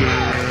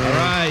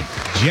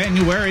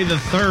January the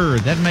 3rd.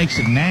 That makes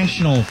it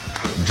National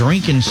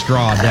Drinking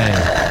Straw Day.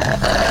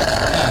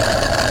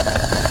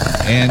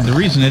 And the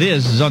reason it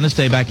is on this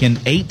day back in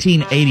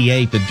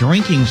 1888, the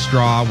drinking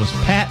straw was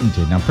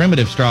patented. Now,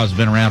 primitive straws have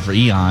been around for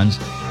eons,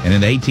 and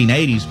in the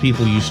 1880s,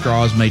 people used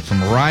straws made from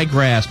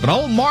ryegrass. But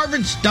old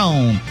Marvin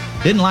Stone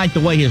didn't like the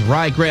way his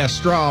ryegrass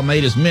straw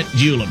made his mint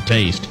julep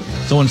taste.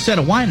 So instead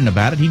of whining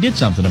about it, he did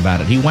something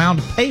about it. He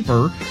wound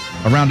paper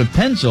around a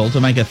pencil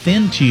to make a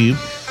thin tube,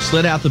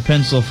 slid out the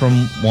pencil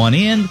from one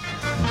end,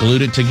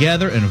 glued it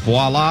together, and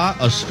voila,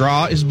 a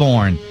straw is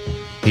born.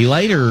 He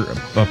later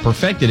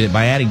perfected it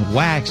by adding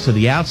wax to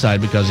the outside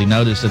because he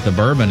noticed that the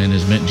bourbon in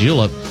his mint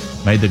julep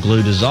made the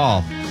glue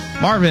dissolve.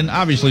 Marvin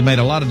obviously made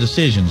a lot of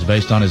decisions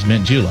based on his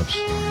mint juleps.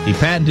 He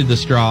patented the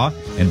straw,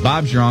 and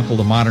Bob's Your Uncle,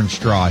 the modern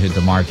straw, hit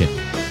the market.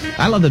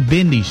 I love the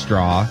bendy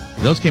straw.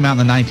 Those came out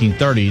in the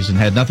 1930s and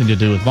had nothing to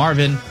do with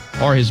Marvin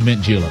or his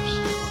mint juleps.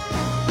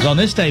 So on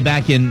this day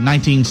back in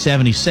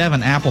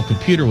 1977, Apple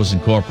Computer was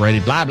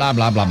incorporated. Blah, blah,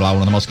 blah, blah, blah.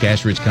 One of the most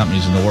cash-rich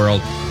companies in the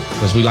world.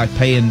 Because we like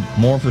paying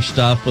more for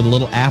stuff with a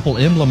little Apple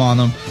emblem on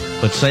them.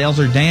 But sales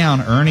are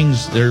down.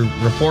 Earnings, their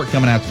report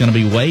coming out is going to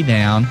be way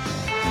down.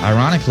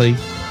 Ironically,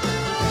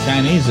 the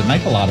Chinese that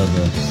make a lot of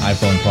the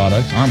iPhone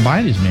products aren't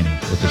buying as many,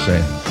 what they're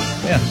saying.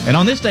 Yeah. And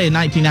on this day in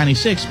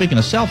 1996, speaking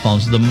of cell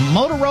phones, the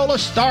Motorola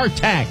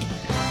StarTAC,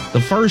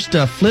 the first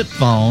flip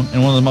phone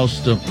and one of the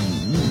most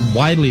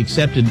widely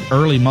accepted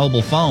early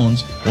mobile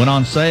phones, went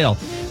on sale.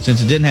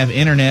 Since it didn't have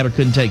internet or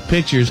couldn't take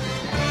pictures,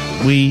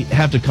 we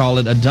have to call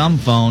it a dumb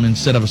phone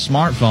instead of a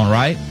smartphone,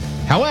 right?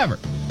 However,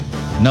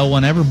 no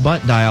one ever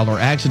butt dialed or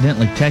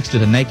accidentally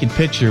texted a naked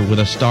picture with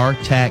a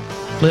StarTAC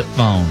flip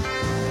phone.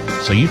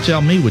 So you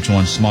tell me which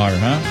one's smarter,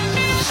 huh?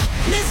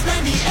 Miss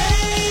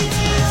 98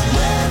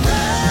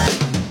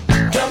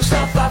 weather. Dumb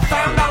stuff I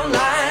found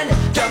online.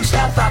 Dumb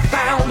stuff I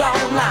found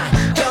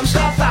online. Dumb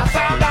stuff I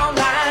found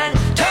online.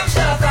 Dumb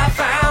stuff I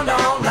found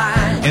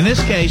online. In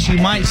this case, you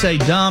might say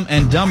dumb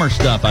and dumber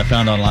stuff I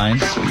found online.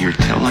 So you're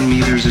telling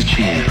me there's a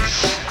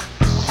chance?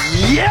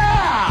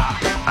 Yeah!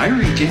 I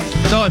read you.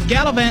 So if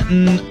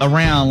gallivanting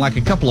around like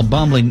a couple of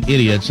bumbling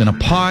idiots in a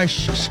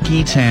posh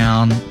ski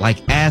town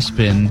like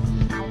Aspen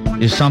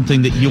is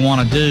something that you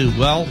want to do,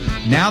 well,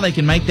 now they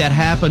can make that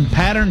happen,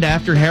 patterned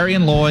after Harry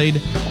and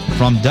Lloyd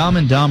from Dumb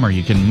and Dumber.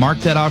 You can mark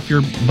that off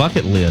your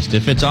bucket list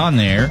if it's on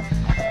there.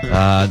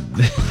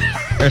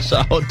 There's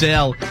a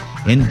hotel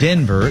in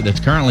Denver that's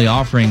currently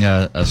offering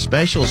a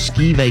special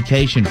ski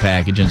vacation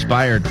package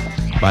inspired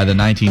by the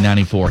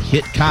 1994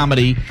 hit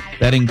comedy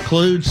that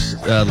includes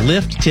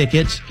lift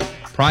tickets,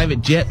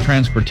 private jet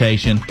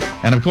transportation,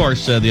 and, of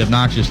course, the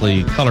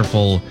obnoxiously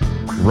colorful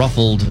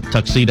ruffled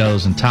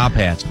tuxedos and top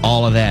hats,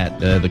 all of that.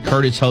 The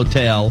Curtis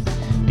Hotel.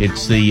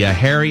 It's the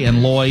Harry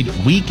and Lloyd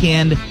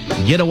weekend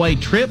getaway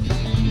trip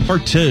for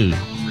two,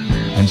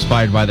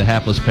 inspired by the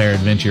hapless pair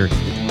adventure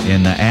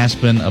in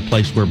Aspen, a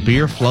place where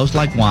beer flows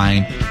like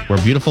wine,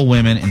 where beautiful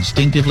women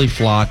instinctively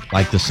flock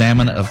like the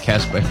salmon of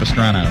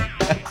Capistrano.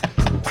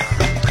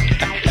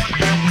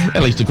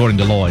 At least according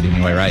to Lloyd,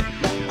 anyway, right?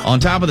 On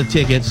top of the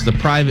tickets, the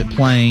private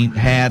plane,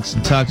 hats,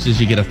 and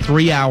tuxes, you get a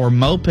 3-hour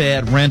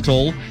moped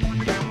rental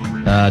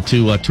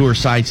to tour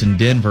sites in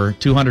Denver,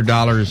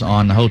 $200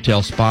 on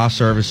hotel spa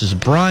services,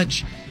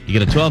 brunch. You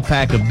get a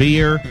 12-pack of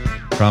beer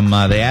from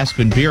the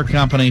Aspen Beer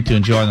Company to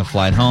enjoy on the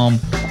flight home.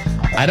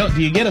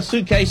 Do you get a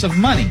suitcase of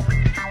money?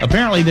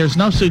 Apparently, there's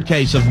no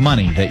suitcase of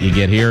money that you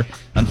get here.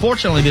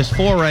 Unfortunately, this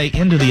foray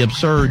into the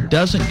absurd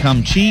doesn't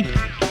come cheap.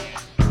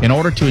 In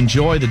order to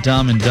enjoy the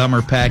Dumb and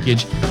Dumber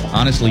package,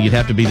 honestly, you'd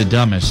have to be the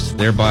dumbest,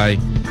 thereby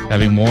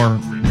having more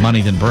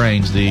money than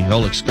brains. The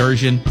whole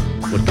excursion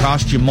would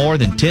cost you more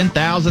than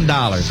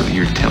 $10,000. So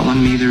you're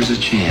telling me there's a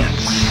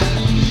chance?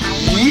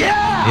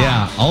 Yeah!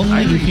 Yeah,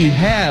 only if you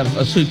have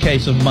a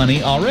suitcase of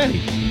money already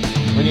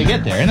when you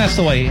get there. And that's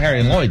the way Harry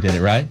and Lloyd did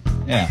it, right?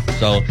 Yeah.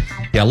 So,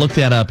 yeah, look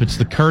that up. It's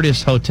the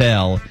Curtis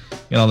Hotel.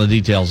 Get all the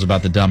details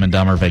about the Dumb and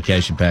Dumber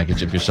vacation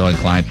package if you're so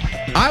inclined.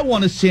 I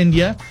want to send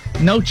you,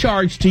 no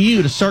charge to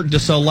you, to Cirque du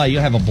Soleil.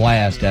 You'll have a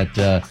blast at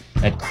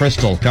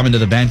Crystal, coming to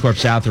the Bancorp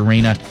South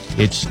Arena.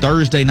 It's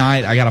Thursday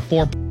night. I got a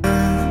 4...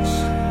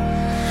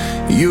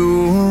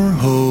 You're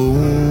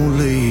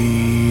holy.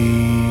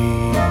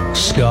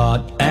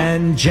 Scott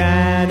and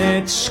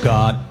Janet,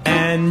 Scott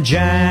and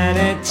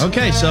Janet.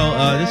 Okay,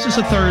 so this is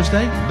a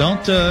Thursday.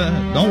 Don't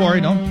worry.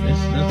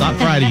 It's not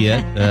Friday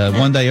yet.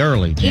 One day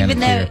early. Even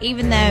though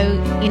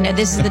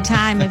this is the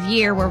time of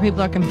year where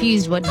people are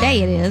confused what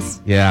day it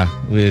is. Yeah.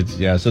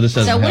 So this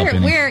doesn't help any.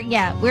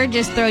 We're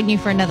just throwing you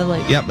for another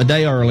loop. Yep, a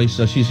day early.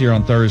 So she's here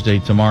on Thursday.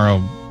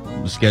 Tomorrow,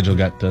 the schedule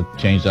got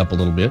changed up a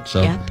little bit.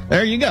 So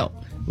There you go.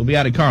 We'll be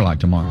out at Carlock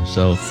tomorrow.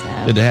 So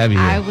good to have you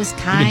here. I was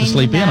kind You get to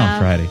sleep in on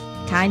Friday.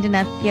 Kind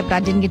enough, yeah, but I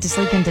didn't get to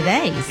sleep in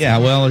today's. Yeah,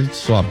 well, it's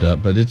swapped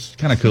up, but it's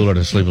kind of cooler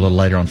to sleep a little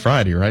later on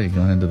Friday, right? You're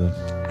going into the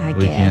weekend.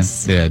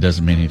 Guess. Yeah, it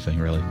doesn't mean anything,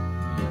 really.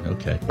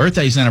 Okay.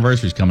 Birthdays and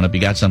anniversaries coming up. You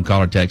got some,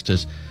 call or text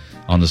us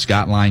on the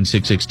Scott line,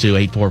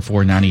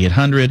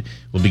 662-844-9800.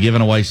 We'll be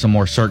giving away some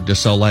more Cirque du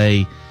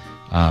Soleil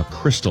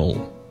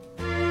Crystal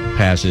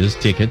passes,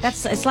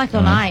 tickets. It's like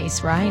on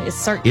ice, right?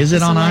 Is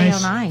it on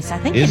ice? On ice. I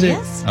think Is it?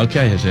 is.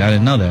 Okay, so I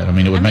didn't know that. I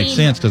mean, it would make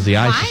sense because the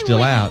ice is still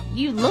why out. wouldn't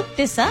you look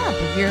this up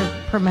if you're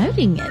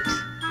promoting it.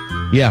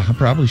 Yeah, I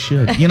probably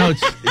should. You know,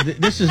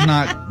 this is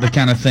not the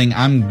kind of thing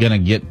I'm going to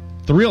get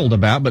thrilled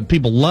about, but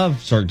people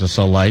love Cirque du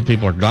Soleil.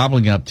 People are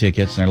gobbling up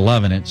tickets and they're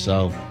loving it.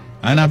 So,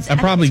 and I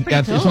probably, it's pretty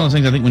it's one of those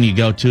things I think when you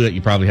go to it,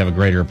 you probably have a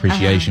greater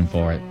appreciation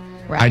for it.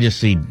 Right. I just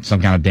see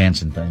some kind of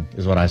dancing thing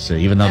is what I see.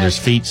 Even though there's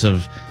feats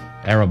of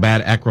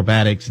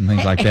acrobatics and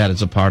things like that,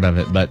 it's a part of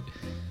it. But,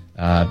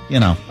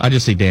 I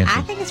just see dancing.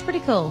 I think it's pretty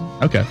cool.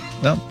 Okay.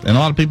 Well, and a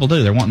lot of people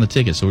do. They're wanting the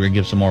tickets, so we're going to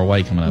give some more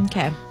away coming up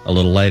a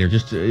little later.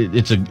 Just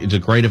it's a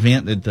great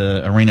event that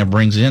the arena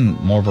brings in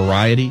more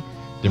variety,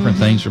 different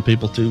things for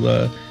people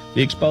to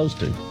be exposed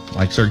to,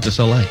 like Cirque du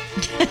Soleil.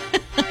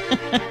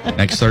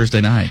 Next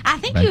Thursday night. I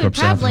think you would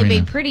probably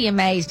be pretty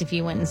amazed if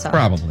you went and saw it.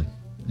 Probably.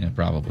 Yeah,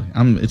 probably.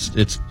 I'm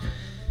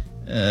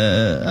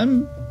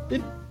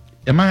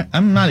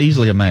not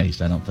easily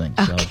amazed, I don't think.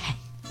 So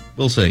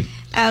we'll see.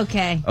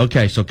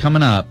 Okay, so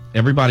coming up,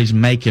 everybody's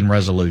making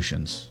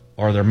resolutions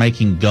or they're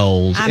making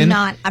goals. I'm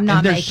not and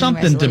making there's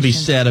something to be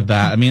said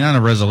about, I mean, I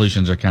know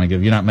resolutions are kind of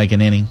good. You're not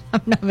making any?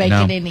 I'm not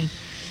making any.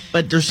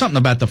 But there's something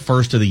about the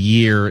first of the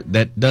year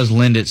that does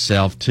lend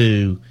itself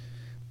to,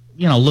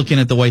 looking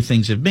at the way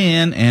things have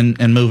been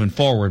and moving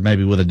forward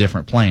maybe with a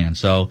different plan.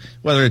 So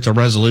whether it's a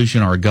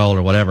resolution or a goal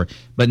or whatever.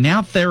 But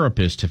now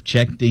therapists have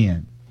checked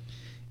in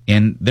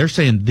and they're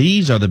saying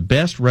these are the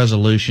best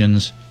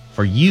resolutions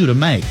for you to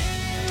make.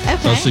 Okay.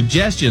 So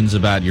suggestions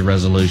about your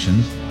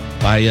resolutions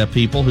by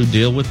people who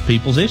deal with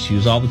people's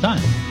issues all the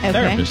time. Okay.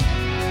 Therapists.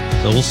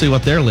 So we'll see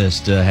what their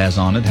list has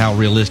on it, how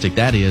realistic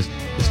that is.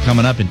 It's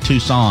coming up in 2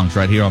 songs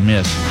right here on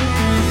Miss.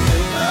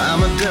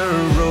 I'm a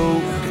dirt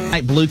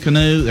road. Blue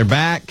Canoe, they're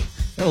back.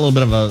 Got a little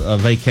bit of a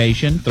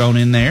vacation thrown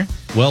in there.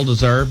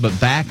 Well-deserved, but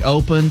back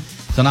open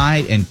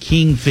tonight, and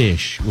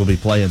Kingfish will be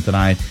playing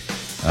tonight.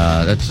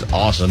 That's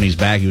awesome. He's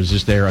back. He was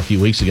just there a few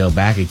weeks ago,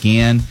 back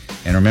again.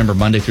 And remember,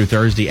 Monday through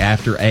Thursday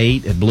after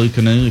 8 at Blue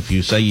Canoe. If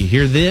you say you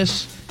hear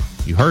this,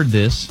 you heard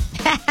this.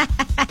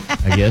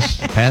 I guess,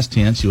 past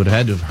tense, you would have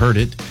had to have heard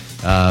it.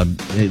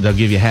 They'll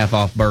give you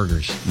half-off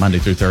burgers Monday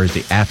through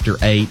Thursday after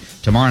 8.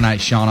 Tomorrow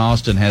night, Sean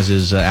Austin has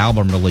his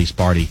album release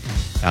party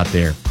out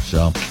there.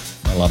 So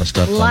a lot of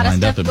stuff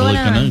lined up at Blue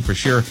Canoe for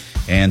sure.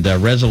 And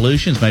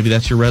resolutions, maybe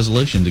that's your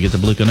resolution, to get to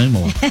Blue Canoe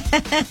more.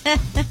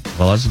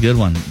 Well, that's a good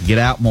one. Get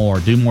out more,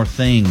 do more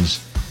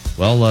things.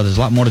 Well, there's a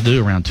lot more to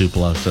do around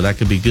Tupelo, so that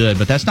could be good.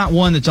 But that's not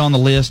one that's on the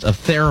list of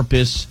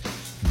therapists'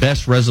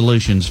 best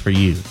resolutions for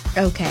you.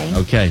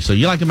 Okay, so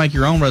you like to make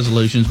your own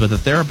resolutions, but the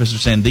therapists are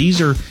saying these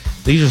are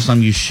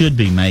some you should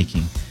be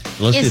making.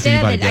 So let's see if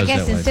anybody does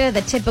that way. Instead of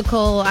the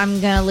typical,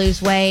 I'm going to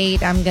lose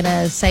weight, I'm going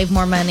to save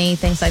more money,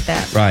 things like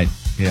that. Right,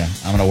 yeah.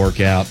 I'm going to work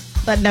out.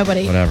 But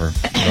nobody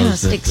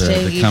sticks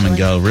that come and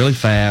go really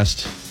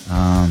fast.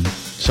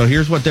 So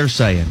here's what they're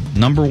saying.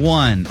 Number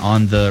 1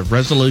 on the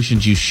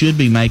resolutions you should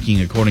be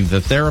making, according to the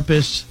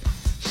therapists,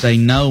 say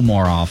no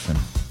more often.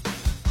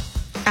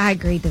 I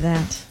agree to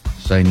that.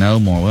 Say no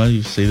more. Well,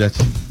 you see, you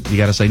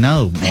got to say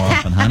no more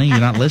often, honey. You're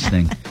not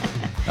listening.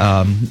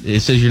 It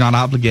says you're not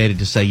obligated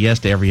to say yes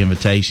to every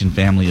invitation,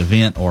 family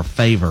event, or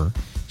favor.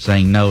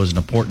 Saying no is an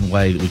important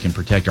way that we can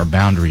protect our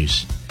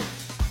boundaries.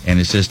 And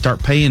it says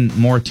start paying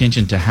more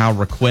attention to how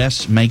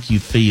requests make you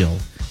feel.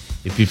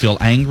 If you feel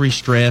angry,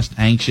 stressed,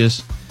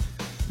 anxious,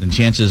 then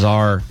chances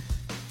are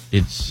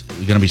it's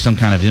going to be some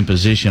kind of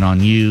imposition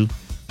on you.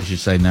 You should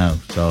say no.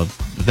 So if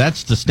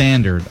that's the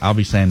standard, I'll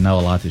be saying no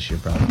a lot this year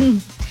probably.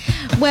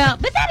 Well,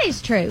 but that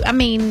is true. I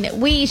mean,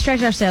 we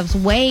stretch ourselves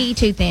way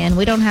too thin.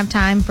 We don't have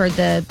time for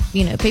the,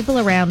 people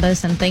around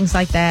us and things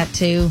like that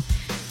to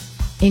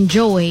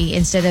enjoy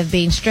instead of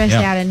being stressed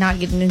out and not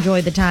getting to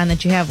enjoy the time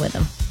that you have with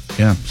them.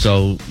 Yeah,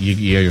 so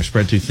you're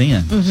spread too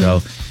thin.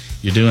 So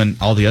you're doing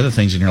all the other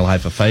things in your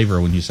life a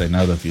favor when you say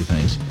no to a few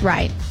things.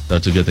 Right. So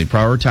it's a good thing.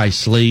 Prioritize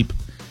sleep.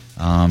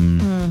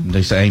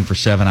 They say aim for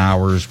 7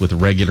 hours with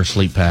regular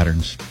sleep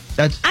patterns.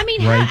 That's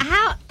great.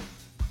 How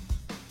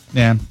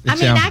Yeah,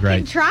 sounds great. I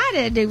can try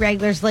to do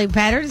regular sleep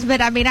patterns,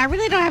 but I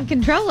really don't have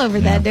control over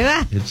that, do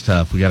I? It's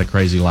tough. We got a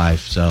crazy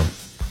life, so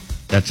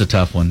that's a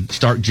tough one.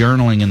 Start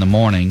journaling in the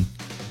morning.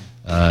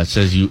 It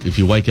says if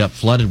you wake up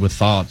flooded with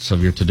thoughts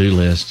of your to-do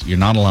list, you're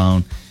not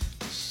alone.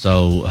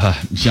 So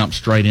jump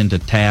straight into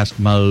task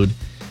mode.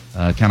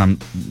 Kind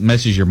of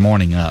messes your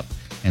morning up.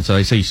 And so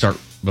they say you start,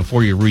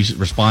 before you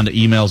respond to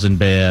emails in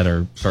bed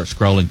or start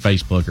scrolling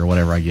Facebook or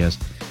whatever, I guess,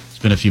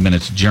 spend a few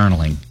minutes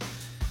journaling.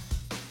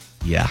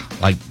 Yeah,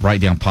 like write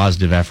down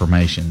positive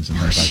affirmations and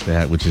things like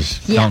that, which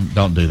is,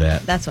 don't do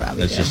that. That's what I would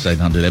do. Let's just say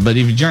don't do that. But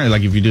if you journal,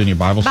 like if you're doing your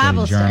Bible study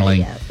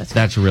journaling,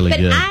 that's really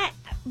good.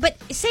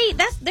 But see,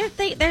 that's their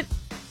thing.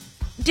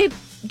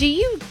 Do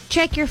you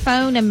check your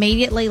phone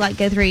immediately, like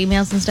go through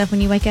emails and stuff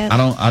when you wake up?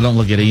 I don't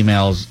look at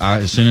emails.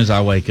 As soon as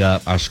I wake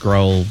up, I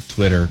scroll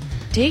Twitter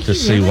to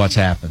see what's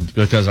happened.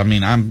 Because, I'm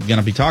going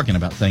to be talking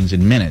about things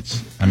in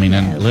minutes.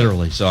 And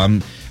literally. So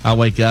I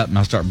wake up and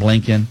I start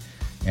blinking,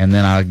 and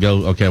then I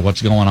go, okay,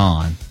 what's going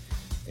on?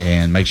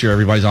 and make sure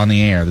everybody's on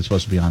the air. They're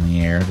supposed to be on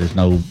the air. There's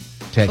no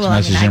text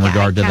message in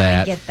regard to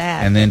that. Get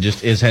that. And then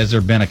just has there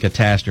been a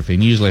catastrophe?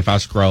 And usually if I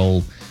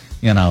scroll,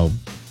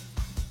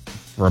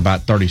 for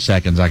about 30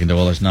 seconds, I can do,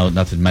 well, there's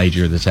nothing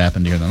major that's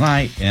happened during the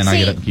night, and I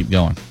get up and keep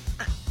going.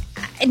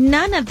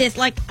 None of this,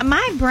 like,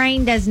 my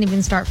brain doesn't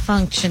even start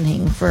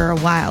functioning for a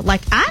while.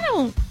 Like, I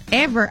don't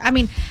ever,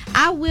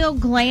 I will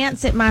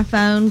glance at my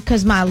phone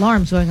because my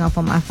alarm's going off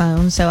on my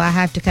phone, so I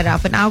have to cut it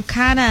off. And I'll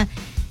kind of,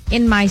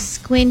 in my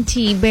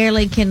squinty,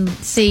 barely can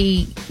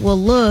see, will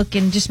look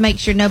and just make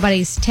sure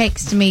nobody's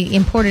texting me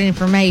important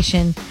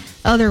information.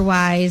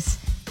 Otherwise,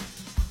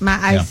 my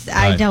eyes,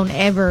 I don't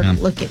ever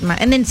look at my,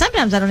 and then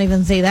sometimes I don't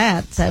even see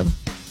that. So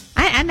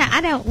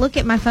I don't look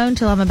at my phone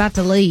till I'm about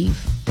to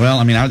leave. Well,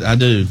 I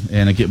do,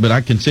 but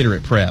I consider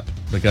it prep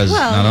because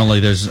not only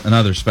there's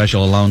another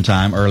special alone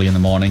time early in the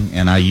morning,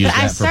 and I use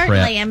that for prep. I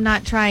certainly am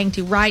not trying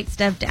to write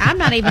stuff. I'm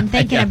not even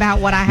thinking about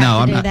what I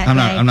have to do that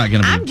day. I'm not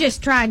going to. I'm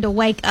just trying to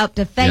wake up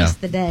to face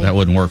the day. That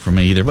wouldn't work for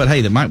me either. But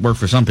hey, that might work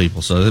for some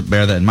people, so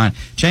bear that in mind.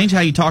 Change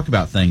how you talk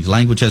about things.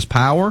 Language has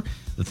power.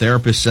 The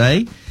therapists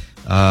say.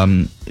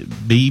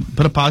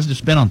 Put a positive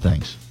spin on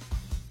things.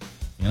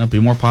 Be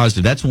more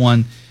positive. That's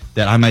one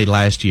that I made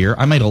last year.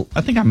 I made an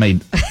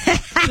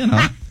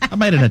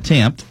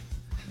attempt.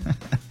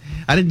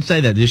 I didn't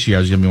say that this year I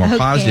was going to be more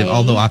positive,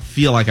 although I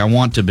feel like I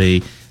want to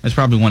be. That's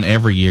probably one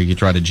every year you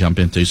try to jump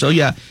into. So,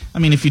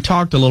 if you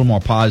talked a little more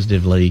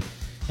positively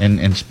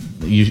and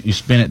you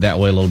spin it that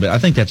way a little bit, I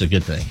think that's a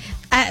good thing.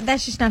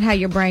 That's just not how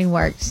your brain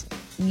works.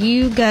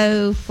 You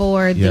go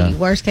for the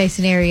worst case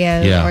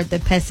scenario or the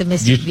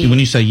pessimistic view. When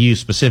you say you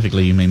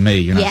specifically, you mean me.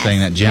 You're not saying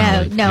that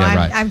generally. No,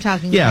 I'm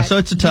talking about so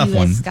it's a tough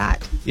one.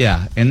 Scott.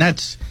 Yeah, and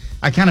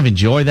I kind of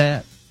enjoy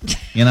that.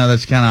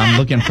 That's kind of, I'm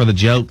looking for the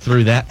joke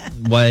through that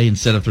way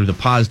instead of through the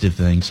positive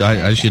thing. So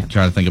I should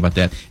try to think about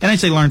that. And I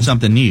say learn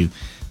something new.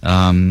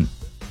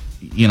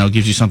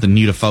 Gives you something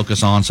new to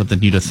focus on, something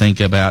new to think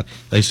about.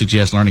 They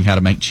suggest learning how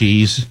to make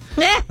cheese,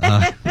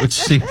 which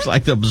seems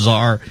like the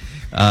bizarre.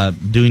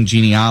 Doing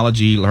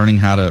genealogy, learning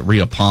how to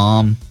read a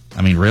palm.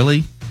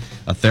 Really?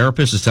 A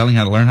therapist is telling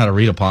how to learn how to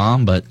read a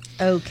palm? But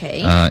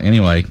okay.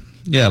 Anyway,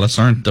 let's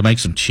learn to make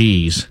some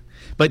cheese.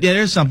 But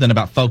there's something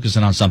about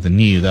focusing on something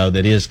new, though,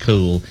 that is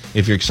cool.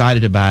 If you're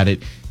excited about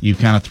it, you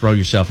kind of throw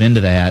yourself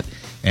into that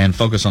and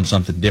focus on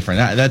something different.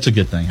 That's a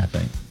good thing, I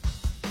think.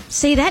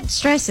 See, that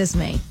stresses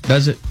me.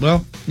 Does it?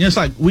 Well, it's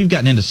like we've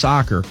gotten into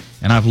soccer,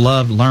 and I've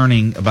loved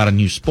learning about a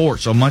new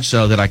sport so much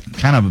so that I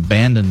kind of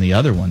abandoned the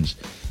other ones.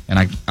 And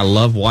I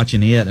love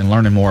watching it and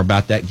learning more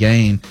about that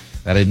game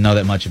that I didn't know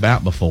that much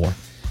about before.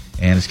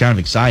 And it's kind of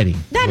exciting.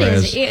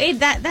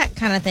 That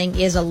kind of thing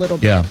is a little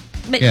bit. Yeah.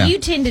 But you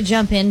tend to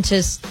jump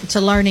into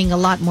learning a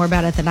lot more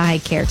about it than I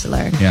care to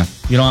learn. Yeah.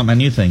 You know what my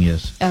new thing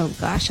is? Oh,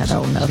 gosh, I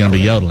don't know. It's going to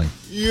be yodeling.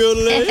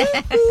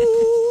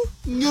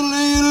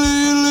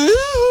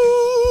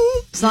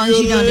 As long as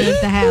you don't do it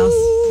at the house.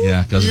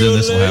 Yeah, because then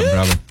this will happen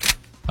probably.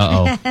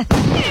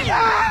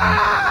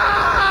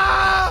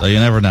 So you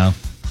never know.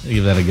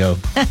 Give that a go.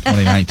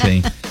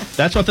 2019.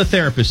 That's what the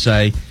therapists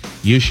say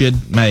you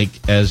should make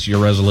as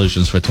your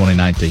resolutions for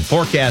 2019.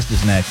 Forecast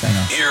is next. Hang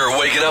on. You're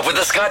waking up with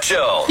the Scott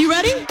Show. You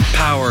ready?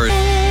 Powered.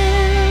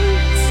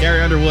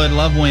 Gary Underwood,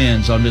 Love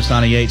Wins on Miss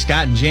 98.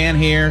 Scott and Jan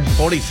here.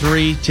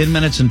 43, 10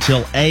 minutes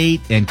until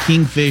 8. And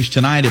Kingfish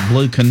tonight at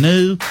Blue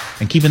Canoe.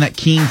 And keeping that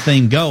King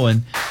theme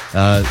going.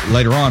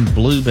 Later on,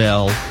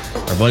 Bluebell,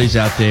 our buddies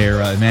out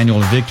there,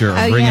 Emmanuel and Victor,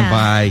 are bringing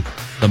by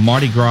the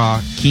Mardi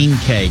Gras King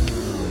Cake.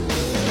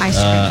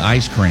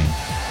 Ice cream.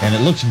 And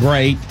it looks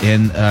great.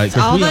 And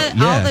all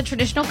the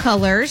traditional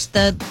colors,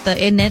 the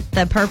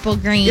purple,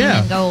 green,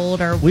 and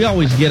gold. We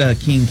always get a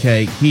king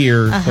cake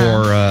here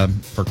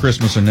for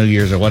Christmas or New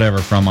Year's or whatever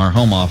from our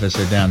home office.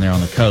 They're down there on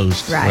the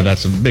coast, where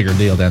that's a bigger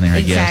deal down there,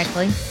 I guess.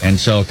 Exactly. And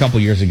so a couple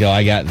years ago,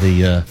 I got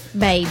the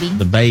baby.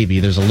 The baby.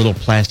 There's a little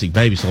plastic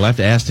baby, so we'll have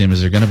to ask them: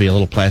 is there going to be a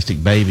little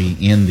plastic baby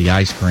in the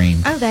ice cream?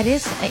 Oh, that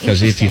is interesting.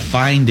 Because if you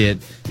find it,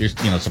 you're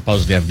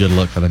supposed to have good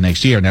luck for the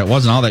next year. Now, it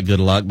wasn't all that good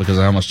luck because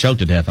I almost choked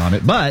to death on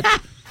it, but.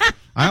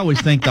 I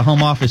always think the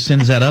home office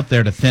sends that up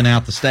there to thin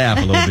out the staff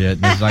a little bit.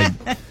 It's like,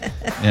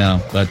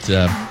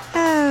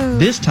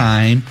 this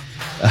time,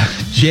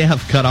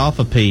 Jeff cut off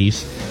a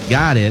piece,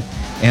 got it,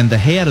 and the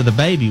head of the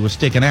baby was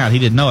sticking out. He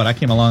didn't know it. I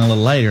came along a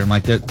little later. I'm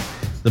like,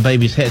 the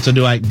baby's head. So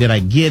did I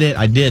get it?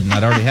 I didn't.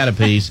 I'd already had a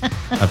piece.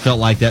 I felt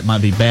like that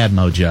might be bad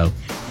mojo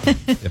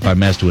if I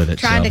messed with it.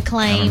 Trying to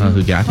claim. I don't know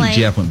who got it. I think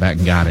Jeff went back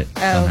and got it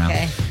somehow.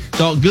 Okay.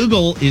 So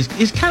Google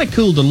is kind of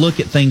cool to look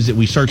at things that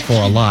we search for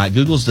a lot.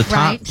 Google's the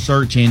top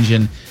search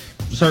engine,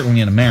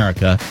 certainly in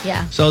America.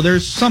 Yeah. So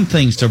there's some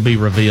things to be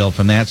revealed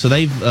from that. So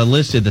they've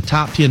listed the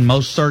top 10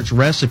 most searched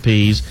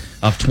recipes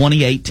of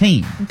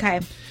 2018. Okay.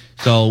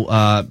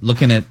 So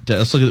looking at,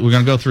 we're going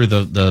to go through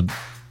the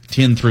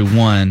 10 through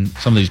 1,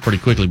 some of these pretty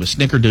quickly, but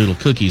Snickerdoodle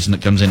cookies, and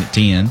it comes in at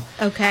 10.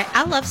 Okay.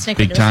 I love Snickerdoodles.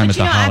 Big time at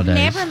the holidays.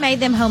 I've never made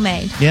them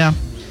homemade. Yeah.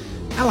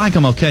 I like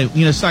them okay.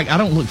 It's like I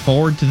don't look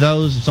forward to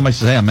those. If somebody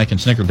says, hey, I'm making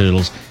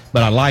Snickerdoodles,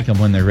 but I like them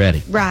when they're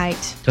ready.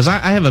 Right. Because I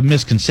have a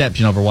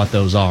misconception over what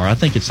those are. I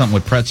think it's something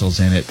with pretzels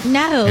in it.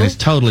 No. And it's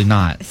totally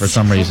not for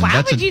some reason.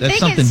 Why would you think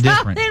something it's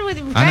different. something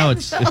with I know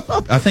it's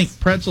I think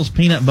pretzels,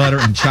 peanut butter,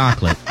 and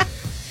chocolate.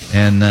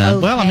 And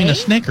well, I mean, a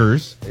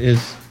Snickers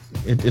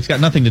it's got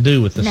nothing to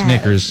do with the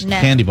Snickers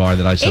candy bar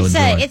that I so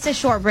enjoy. It's a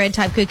shortbread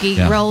type cookie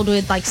rolled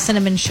with like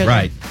cinnamon sugar.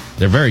 Right.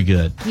 They're very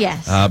good.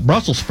 Yes.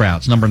 Brussels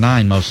sprouts, number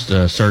 9 most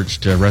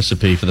searched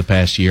recipe for the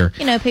past year.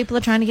 You know, people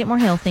are trying to get more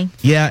healthy.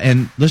 Yeah,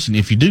 and listen,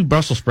 if you do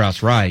Brussels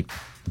sprouts right,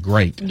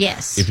 great.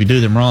 Yes. If you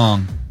do them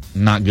wrong,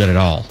 not good at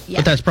all. Yeah.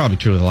 But that's probably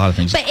true with a lot of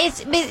things. But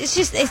it's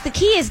the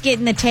key is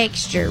getting the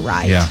texture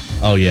right. Yeah.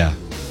 Oh, yeah.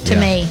 To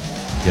me.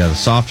 Yeah, the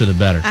softer the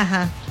better.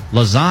 Uh-huh.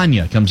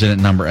 Lasagna comes in at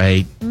number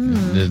 8.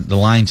 The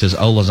line says,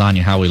 "Oh,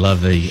 lasagna, how we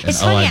love thee." And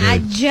It's funny. I I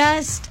do.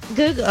 just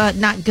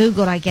not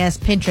Googled, I guess,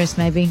 Pinterest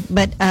maybe,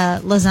 but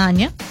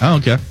lasagna. Oh,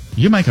 okay.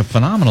 You make a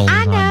phenomenal lasagna.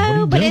 I know, what are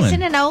you but doing? it's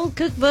in an old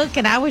cookbook,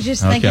 and I was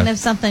just thinking of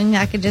something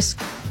I could just,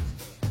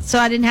 so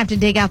I didn't have to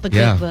dig out the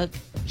cookbook.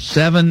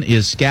 7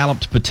 is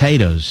scalloped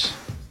potatoes.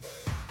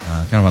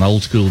 Kind of an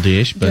old school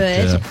dish, but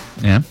Good.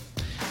 yeah.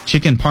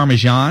 Chicken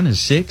parmesan is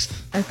 6th.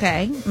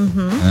 Okay.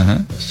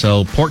 Mm-hmm.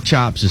 So pork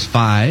chops is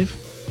 5.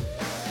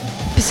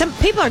 Some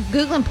people are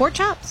Googling pork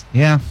chops.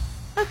 Yeah.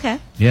 Okay.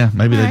 Yeah,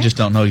 maybe All they right. just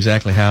don't know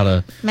exactly how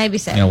to, Maybe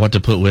so. what to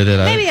put with it.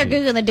 Maybe they're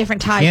Googling the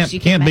different types you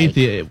can can't make.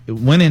 beat the,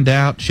 when in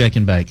doubt, shake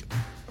and bake.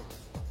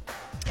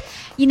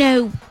 You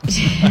know,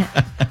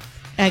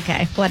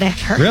 okay,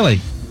 whatever. Really?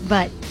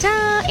 But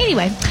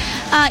anyway,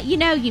 I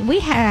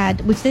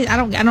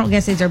don't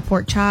guess these are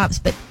pork chops,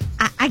 but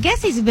I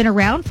guess these have been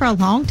around for a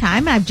long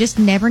time, and I've just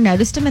never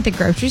noticed them at the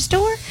grocery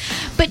store.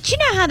 But you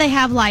know how they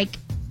have like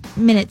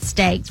minute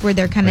steaks where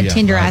they're kind of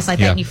tenderized like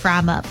that, and you fry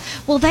them up.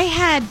 Well, they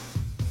had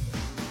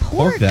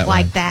pork that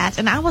like way. that,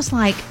 and I was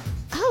like,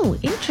 oh,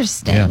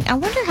 interesting. Yeah. I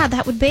wonder how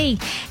that would be.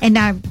 And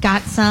I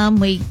got some.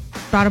 We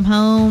brought them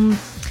home.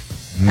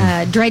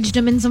 Dredged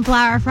them in some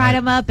flour, fried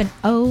them up, and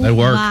They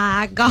work.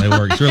 my God. They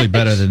work. It's really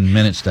better than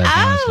minute steak, Oh,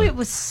 honestly. it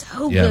was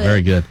so good. Yeah,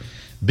 very good.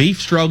 Beef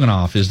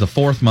stroganoff is the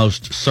 4th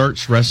most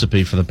searched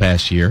recipe for the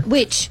past year.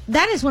 Which,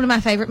 that is one of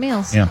my favorite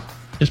meals. Yeah.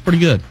 It's pretty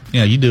good.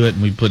 Yeah, you do it,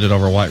 and we put it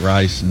over white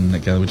rice, and that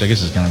kind of, which I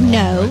guess is kind of normal.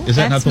 No. Right? Is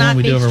that not that's the one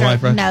we do beef over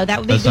white rice? No, that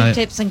would be That's not beef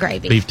it? tips and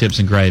gravy. Beef tips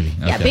and gravy.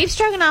 Okay. Yeah, beef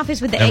stroganoff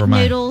is with the Never egg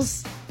mind.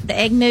 noodles. The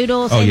egg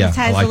noodles. Oh, and yeah, it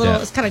has I like a little,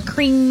 that. it's kind of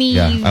creamy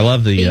Yeah, I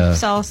love the, beef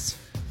sauce.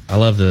 I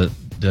love the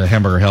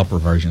hamburger helper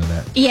version of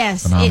that.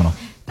 Yes. Phenomenal.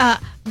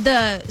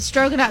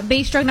 The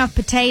beef stroganoff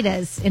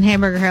potatoes in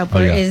Hamburger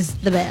Helper is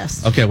the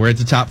best. Okay, we're at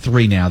the top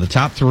 3 now. The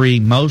top 3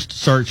 most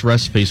searched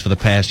recipes for the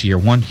past year.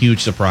 One huge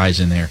surprise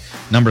in there.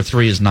 Number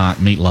 3 is not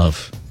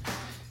meatloaf.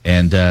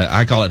 And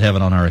I call it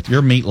heaven on earth.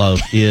 Your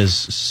meatloaf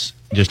is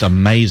just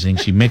amazing.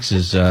 She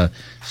mixes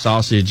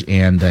sausage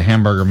and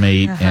hamburger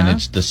meat, and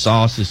it's the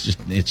sauce is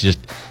just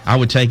I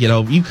would take it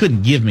over. You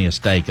couldn't give me a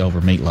steak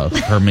over meatloaf.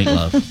 Her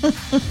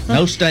meatloaf.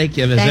 No steak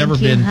has Thank ever you,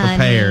 been honey.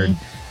 prepared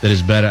that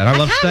is better. And I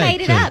love steak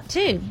made it too. up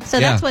too, so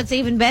Yeah. that's what's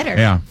even better.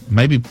 Yeah,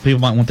 maybe people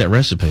might want that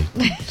recipe.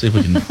 See if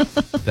we can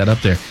put that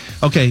up there.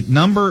 Okay,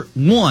 number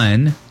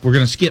 1, we're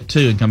going to skip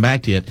 2 and come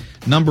back to it.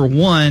 Number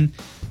 1,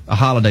 a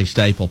holiday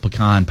staple,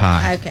 pecan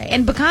pie. Okay,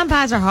 and pecan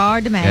pies are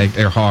hard to make.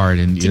 They're hard.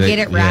 And To get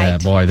it Yeah,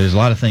 right. boy, there's a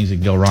lot of things that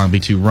can go wrong.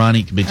 Be too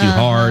runny, can be too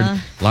hard.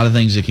 A lot of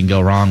things that can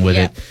go wrong with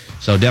Yep. it.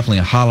 So definitely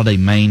a holiday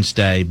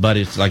mainstay, but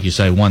it's, like you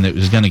say, one that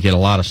is going to get a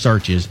lot of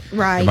searches.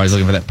 Right. Everybody's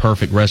looking for that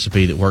perfect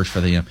recipe that works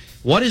for them.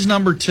 What is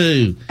number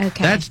 2?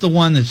 Okay. That's the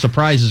one that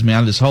surprises me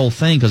out of this whole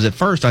thing, because at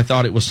first I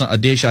thought it was a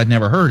dish I'd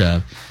never heard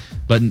of.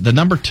 But the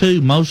number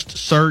 2 most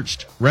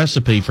searched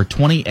recipe for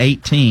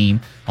 2018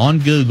 on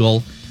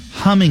Google,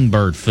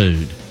 hummingbird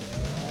food.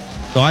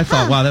 So I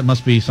thought, wow, that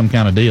must be some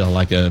kind of deal,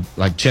 like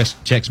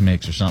Chex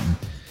Mix or something.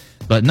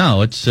 But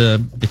no, it's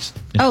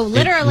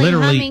literally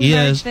hummingbird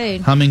is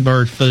food.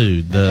 hummingbird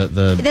food.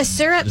 The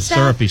syrup the stuff?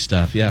 syrupy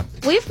stuff. Yeah,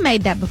 We've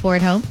made that before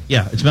at home.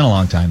 yeah. It's been a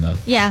long time though.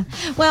 Yeah.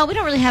 Well, we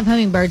don't really have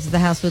hummingbirds at the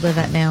house we live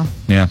at now.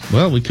 Yeah.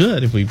 Well, we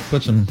could if we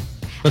put some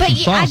But some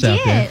yeah, sauce I out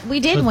there. did. We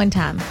did one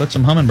time. Put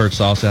some hummingbird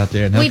sauce out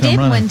there, and they'll We come did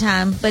running. one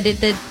time, but they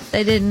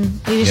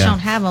didn't. We just Yeah. don't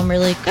have them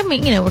really. I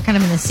mean, we're kind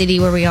of in the city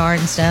where we are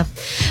and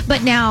stuff.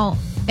 But now,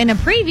 in a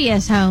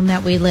previous home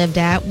that we lived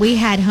at, we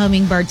had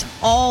hummingbirds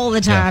all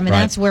the time, Yeah, and right.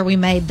 that's where we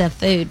made the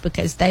food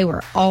because they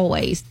were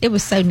always. It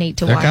was so neat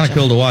to They're watch. kind of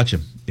cool them. to watch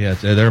them. Yeah,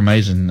 they're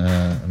amazing,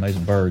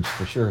 amazing birds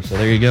for sure. So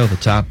there you go. The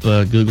top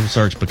Google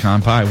search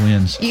pecan pie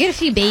wins. You get a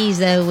few bees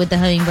though with the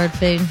hummingbird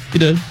food. You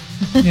do.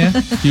 Yeah,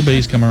 a few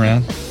bees come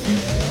around.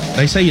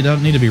 They say you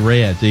don't need to be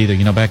red either.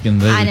 You know, back in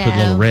the day, I we put a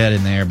little know. red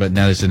in there, but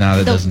now they say, no,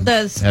 that doesn't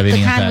have any the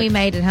impact. kind we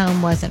made at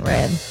home wasn't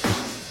red.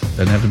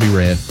 Doesn't have to be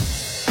red.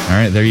 All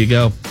right, there you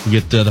go. We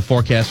get the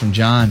forecast from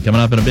John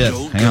coming up in a bit.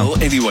 Don't Hang go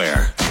on.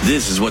 anywhere.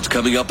 This is what's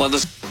coming up on the...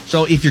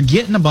 So if you're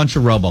getting a bunch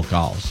of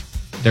robocalls,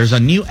 there's a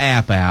new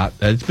app out.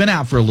 It's been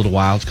out for a little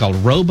while. It's called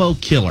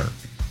Robokiller.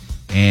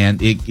 And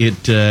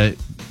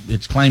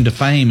its claim to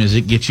fame is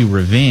it gets you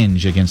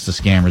revenge against the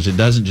scammers. It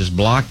doesn't just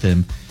block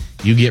them.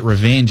 You get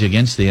revenge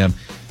against them.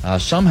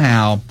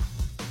 Somehow,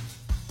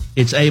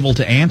 it's able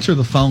to answer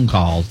the phone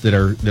calls that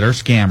are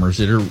scammers,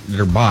 that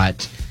are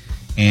bots,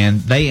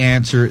 and they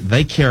answer.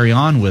 They carry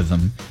on with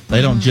them.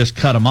 They don't just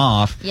cut them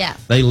off. Yeah.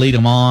 They lead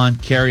them on,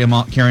 carry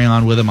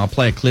on with them. I'll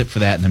play a clip for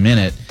that in a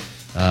minute.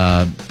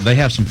 They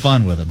have some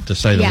fun with them, to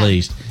say the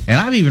least. And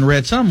I've even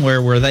read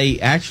somewhere where they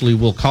actually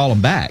will call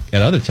them back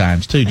at other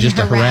times, too, just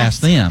to harass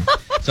them.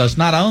 So it's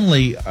not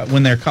only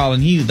when they're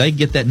calling you, they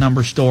get that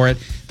number, store it.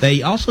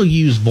 They also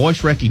use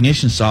voice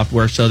recognition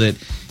software so that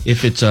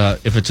if it's a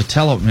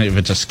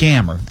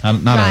scammer,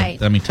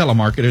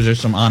 telemarketers, there's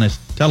some honest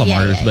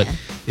telemarketers, but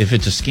if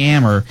it's a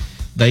scammer,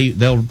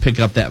 they'll pick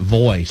up that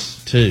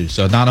voice too.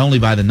 So not only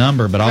by the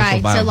number, but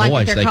also by a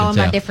voice. If they're they calling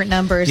can tell. by different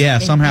numbers. Yeah,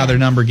 somehow their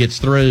number gets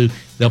through.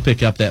 They'll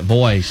pick up that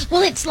voice.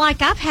 Well, it's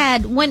like I've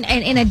had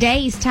in a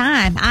day's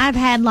time, I've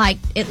had like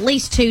at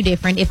least 2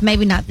 different, if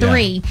maybe not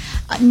 3,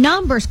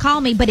 numbers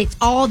call me, but it's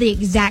all the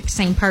exact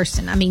same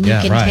person. I mean, you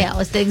can tell.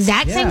 It's the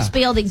exact same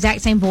spell, the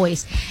exact same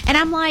voice. And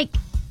I'm like,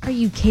 are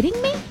you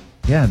kidding me?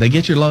 Yeah, they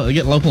get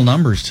local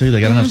numbers too. They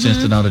got enough sense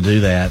to know to do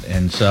that,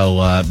 and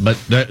so. But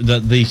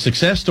the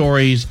success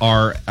stories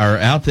are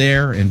out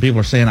there, and people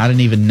are saying I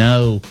didn't even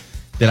know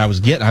that I was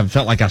getting. I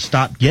felt like I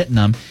stopped getting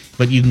them.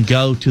 But you can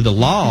go to the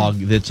log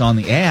that's on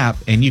the app,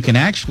 and you can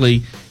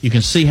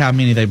see how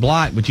many they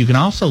blocked. But you can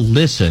also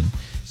listen.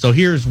 So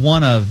here's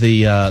one of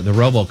the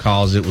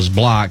robocalls that was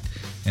blocked,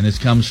 and this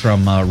comes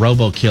from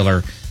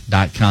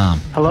Robokiller.com.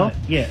 Hello?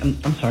 Yeah,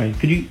 I'm sorry.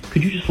 Could you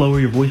just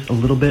lower your voice a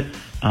little bit?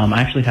 I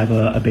actually have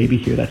a baby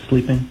here that's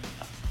sleeping.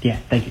 Yeah,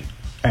 thank you.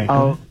 All right.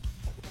 Oh,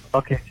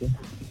 okay.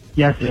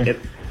 Yes, sir.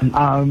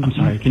 I'm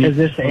sorry. Can you is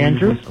this lower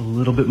Andrew? your voice a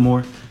little bit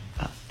more?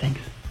 Thanks.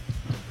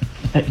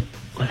 Hey,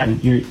 listen,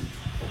 you're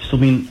still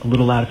being a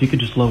little loud. If you could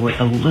just lower it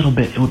a little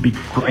bit, it would be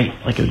great.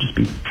 Like, it would just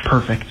be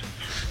perfect.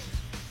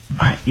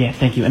 All right. Yeah,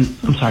 thank you. And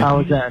I'm sorry. How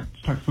was that?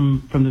 Start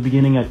from the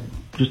beginning.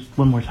 Just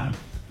one more time.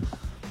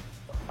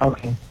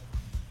 Okay.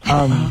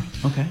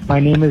 Okay. My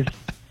name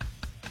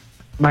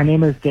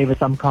is David.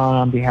 I'm calling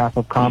on behalf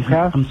of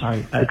Comcast. I'm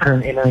sorry. The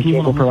current internet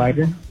cable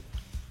provider.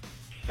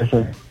 Yes,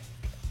 sir.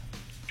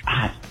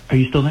 Are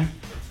you still there?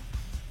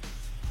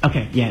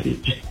 Okay, yeah,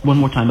 just one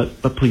more time,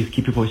 but please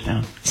keep your voice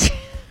down.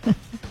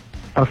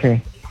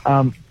 Okay.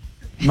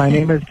 My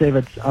name is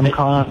David. I'm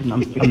calling.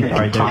 I'm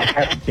sorry,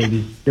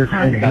 David. Your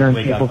current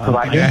internet cable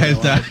provider.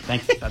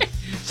 Thank you.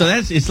 So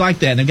it's like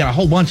that, and they've got a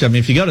whole bunch of them.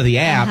 If you go to the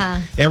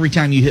app, every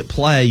time you hit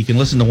play, you can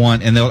listen to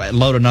one, and they'll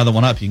load another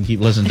one up. You can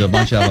keep listening to a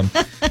bunch of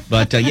them.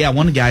 But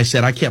one guy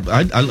said I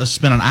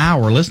spent an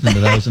hour listening to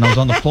those, and I was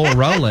on the floor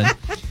rolling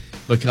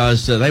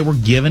because they were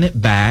giving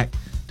it back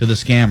to the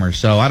scammers.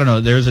 So I don't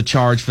know. There's a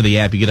charge for the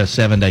app. You get a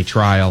 7-day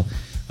trial.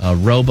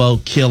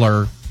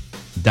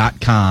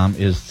 Robokiller.com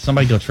is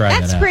somebody go try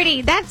that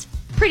out. That's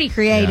pretty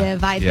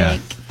creative. I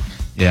think.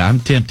 Yeah, I'm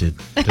tempted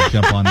to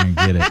jump on there and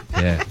get it.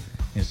 Yeah.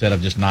 Instead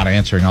of just not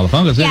answering all the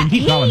phone calls, they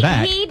keep calling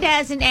back. He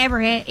doesn't ever.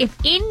 If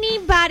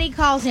anybody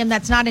calls him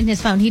that's not in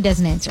his phone, he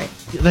doesn't answer it.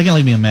 They can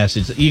leave me a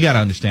message. You got to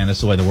understand that's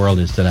the way the world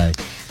is today.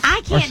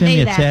 I can't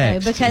do that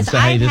though, because say,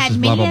 I've had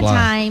many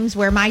times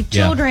where my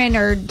children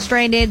are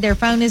stranded. Their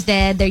phone is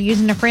dead. They're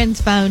using a friend's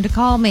phone to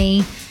call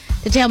me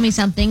to tell me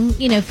something,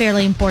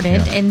 fairly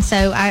important, and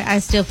so I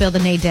still feel the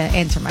need to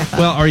answer my phone.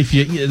 Well, or if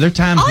there are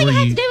times all where you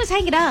have to do is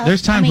hang it up.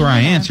 There's times where I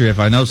answer if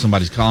I know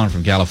somebody's calling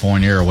from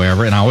California or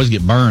wherever, and I always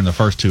get burned the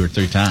first 2 or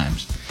 3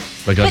 times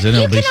because then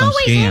it'll be some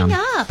scam. You can always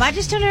hang up. I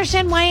just don't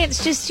understand why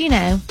it's just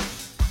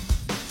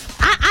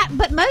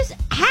But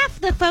half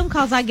the phone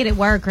calls I get at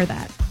work are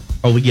that.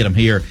 Oh, we get them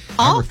here.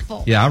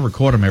 Awful. I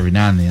record them every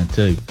now and then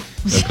too.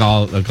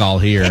 They'll call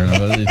here.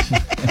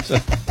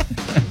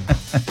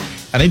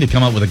 I need to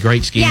come up with a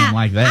great scheme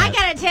like that. I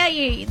got to tell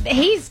you,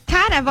 he's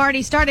kind of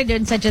already started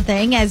doing such a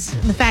thing as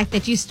the fact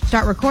that you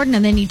start recording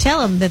and then you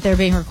tell them that they're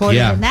being recorded.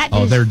 Yeah. And that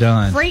they're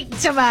done.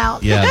 Freaks them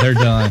out. Yeah, they're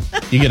done.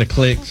 You get a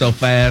click so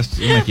fast,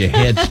 you make your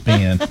head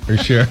spin for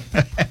sure.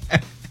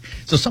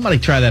 So somebody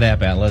try that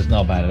app out. Let us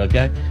know about it,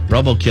 okay?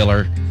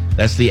 Robokiller,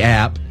 that's the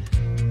app.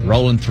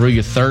 Rolling through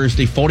your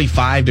Thursday,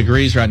 45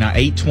 degrees right now,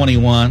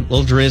 8:21, a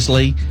little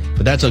drizzly,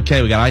 but that's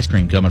okay. We got ice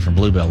cream coming from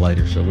Bluebell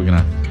later, so we're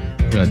gonna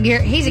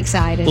he's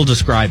excited. We'll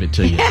describe it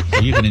to you so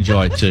you can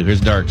enjoy it too.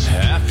 Here's Dirks.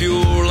 Half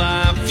your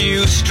life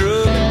you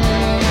struggle.